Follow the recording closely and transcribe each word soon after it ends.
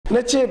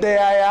na ce da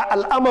yaya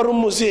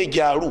al'amarinmu zai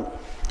gyaru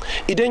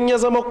idan ya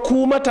zama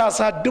ku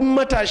matasa duk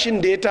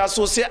matashin da ya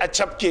taso sai a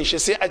cafke shi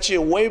sai a ce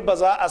wai ba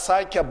za a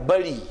sake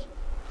bari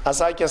a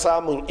sake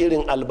samun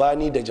irin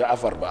Albani da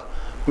Ja'afar ba.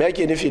 Me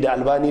yake nufi da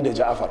Albani da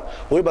Ja'afar?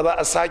 Wai ba za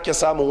a sake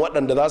samun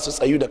waɗanda za su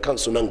tsayu da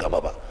kansu nan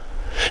gaba ba.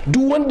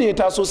 Duk wanda ya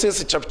taso sai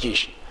su cafke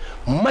shi.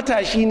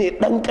 Matashi ne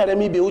ɗan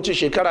ƙarami bai wuce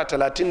shekara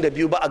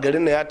 32 ba a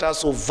garin na ya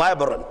taso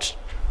vibrant.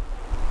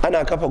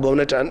 Ana kafa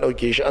gwamnati an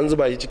ɗauke shi an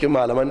zuba shi cikin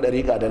malaman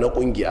ɗariƙa da na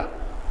ƙungiya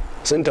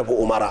sun tafi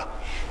umara.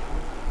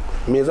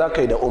 Me za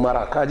ka yi da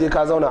umara? Ka je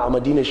ka zauna a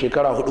Madina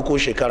shekara 4 ko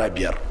shekara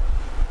 5.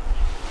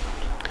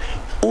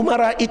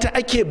 Umara ita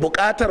ake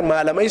buƙatar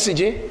malamai su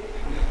je?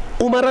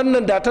 Umaran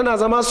nan da tana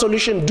zama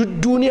solution duk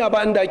duniya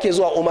ba inda ake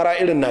zuwa umara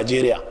irin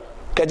Najeriya.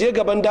 Ka je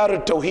gaban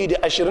Darut Tauhidi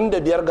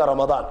 25 ga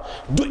Ramadan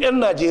duk 'yan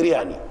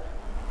Najeriya ne.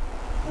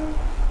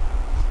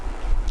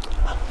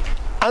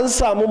 An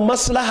samu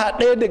maslaha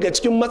ɗaya daga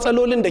cikin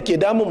matsalolin da ke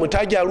damun mu ta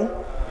gyaru?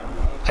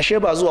 Ashe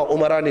ba zuwa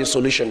umara ne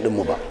solution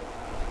ɗinmu ba.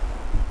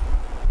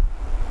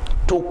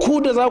 To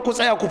ku da za ku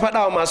tsaya ku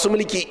faɗa wa masu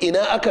mulki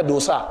ina aka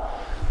dosa,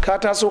 ka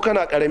taso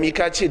kana ƙarami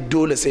ka ce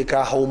dole sai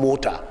ka hau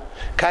mota,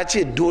 ka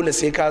ce dole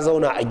sai ka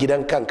zauna a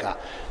gidan kanka,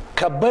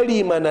 ka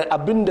bari mana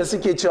abin da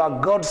suke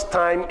cewa God's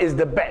time is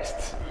the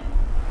best.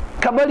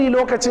 Ka bari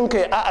lokacin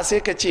kai a'a sai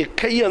ka ce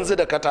kai yanzu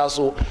da ka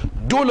taso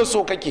dole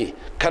so kake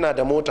kana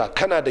da mota,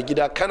 kana da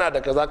gida, kana da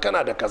kaza,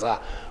 kana da kaza,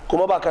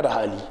 kuma baka da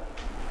hali.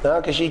 Dan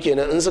haka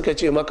shikenan in suka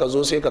ce maka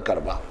zo sai ka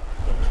karba.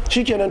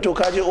 Shikenan to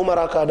ka je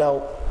umara ka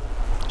dawo.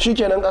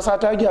 Shikenan ƙasa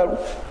ta gyaru.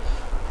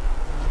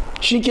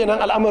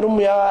 Shikenan al'amarinmu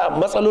ya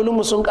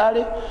matsalolinmu sun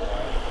ƙare.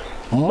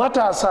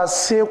 Matasa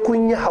sai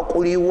kun yi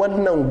haƙuri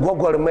wannan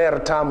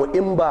gwagwarmayar tamu,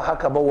 in ba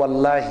haka ba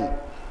wallahi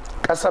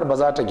ƙasar ba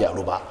za ta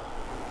gyaru ba.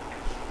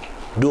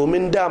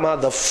 Domin dama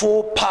the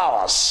 4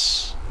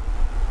 powers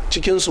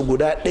cikinsu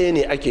guda ɗaya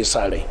ne ake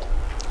sa rai,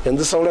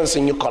 yanzu sauran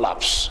sun yi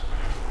collapse.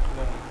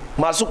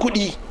 Masu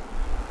kuɗi,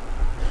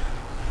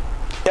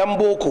 'yan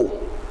boko,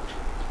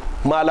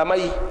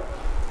 malamai,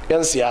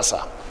 'yan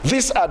siyasa,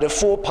 these are the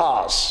 4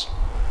 powers.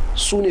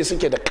 Su ne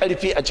suke da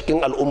ƙarfi a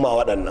cikin al'umma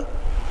waɗannan.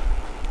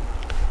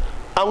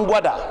 An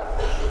gwada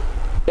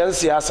 'yan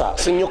siyasa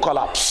sun yi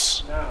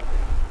collapse,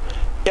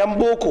 'yan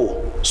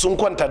boko sun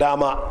kwanta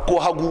dama ko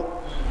hagu,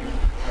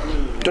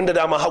 tun da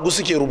dama hagu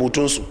suke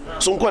rubutunsu,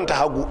 sun kwanta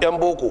hagu 'yan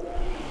boko.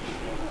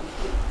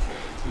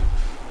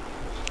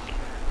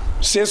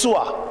 Sai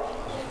suwa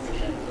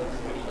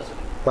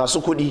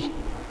masu kuɗi,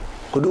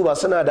 ku duba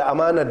suna da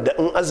amanar da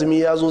in azumi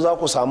ya zo za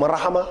ku samu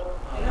rahama.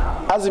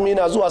 Azumi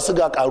na zuwa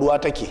siga karuwa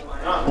take,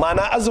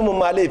 ma'ana azumin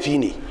ma laifi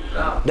ne,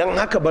 don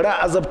haka bari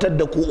a azabtar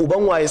da ku,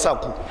 uban waye sa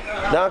ku,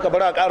 don haka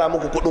bari a kara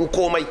muku kudin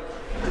komai.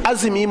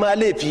 Azumi ma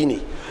laifi ne.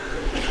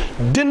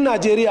 Din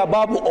Najeriya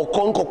babu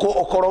okonko ko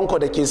okoronko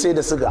da ke sai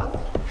da siga,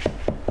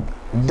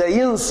 da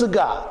yin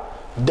siga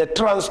da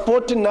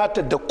transportin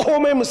nata da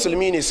komai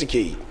musulmi ne suke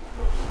yi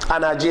a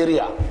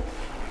Najeriya.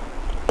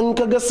 In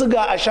ka ga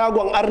siga a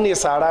shagon arne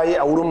saraye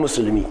a wurin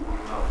musulmi,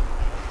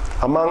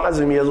 amma an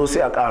azumi ya zo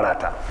sai a kara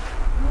ta.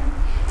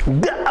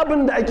 Duk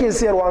abin da ake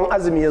siyarwa an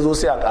azumi ya zo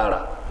sai a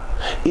ƙara,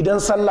 idan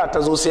sallah ta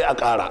zo sai a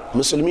ƙara,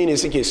 musulmi ne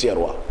suke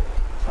siyarwa.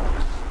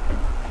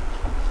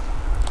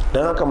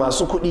 Don haka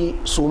masu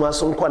kuɗi su ma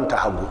sun kwanta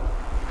hagu.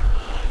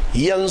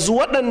 Yanzu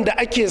waɗanda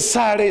ake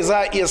sa rai za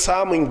a iya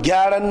samun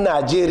gyaran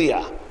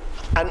Najeriya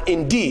and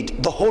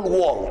indeed the whole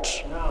world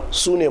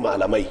su ne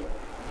malamai.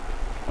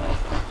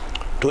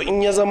 To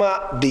in ya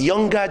zama the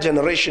younger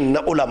generation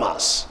na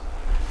ulamas,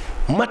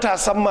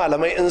 matasan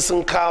malamai in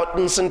sun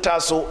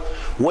taso,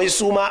 wai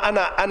su ma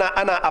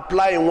ana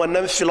applying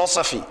wannan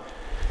philosophy,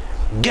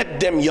 get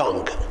them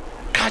young,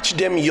 catch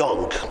them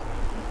young,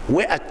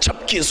 wai a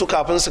cafke su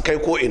kafin su kai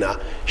ko ina.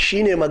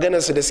 Shine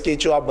maganarsu da suke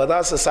cewa ba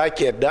za su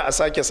sake yadda a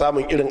sake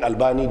samun irin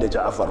Albani da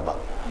Ja'afar ba.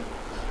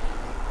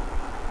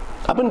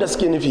 Abin da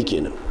suke nufi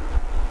kenan,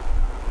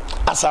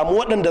 a samu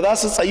waɗanda za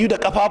su tsayu da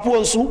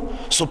kafafuwansu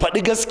su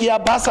faɗi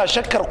gaskiya ba sa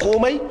shakkar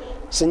komai.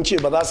 Sun ce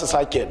ba za su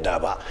sake yadda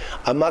ba,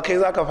 amma kai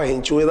za ka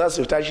fahimci wai za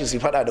su tashi su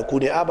faɗa da ku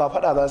ne. A ba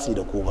faɗa za su yi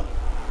da ku ba,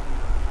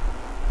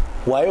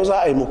 wayo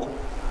za a yi muku.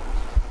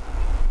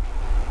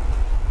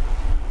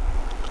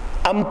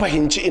 An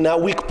fahimci ina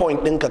weak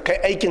point ɗinka. Kai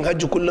aikin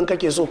hajji kullum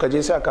kake so ka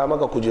je sai a kawo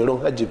maka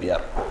kujerun hajji 5,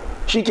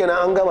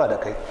 shikenan an gama da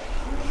kai.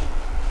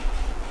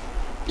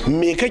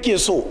 Me kake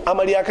so?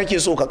 Amarya kake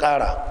so ka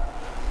ƙara,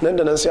 nan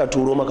da nan sai a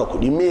turo maka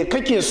kuɗi. Me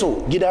kake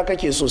so? Gida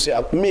kake so sai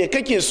a, me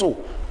kake so?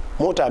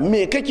 Mota.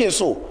 Me kake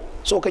so?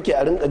 So kake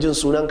a rinka jin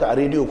sunanka a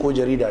rediyo ko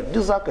jarida,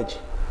 duk zaka ji.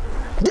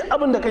 Duk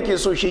abin da kake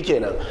so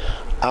shikenan.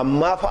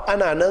 Amma fa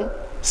ana nan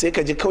sai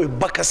ka ji kawai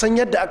baka san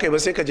yadda aka yi ba,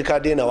 sai ka ji ka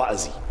daina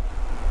wa'azi.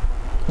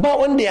 Ba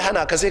wanda ya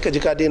hana ka, sai ka ji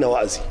ka daina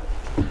wa'azi.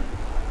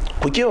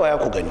 Ku kewaya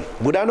ku gani,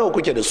 guda nawa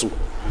kuke da su?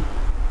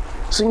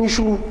 Sun yi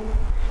shuru.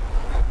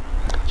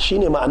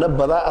 Shine ma'anar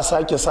ba za a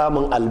sake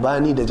samun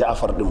Albani da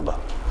Ja'afar din ba.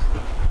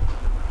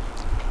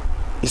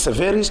 It's a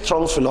very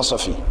strong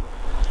philosophy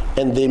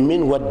and they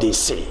mean what they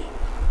say.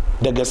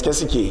 Da gaske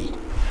suke yi.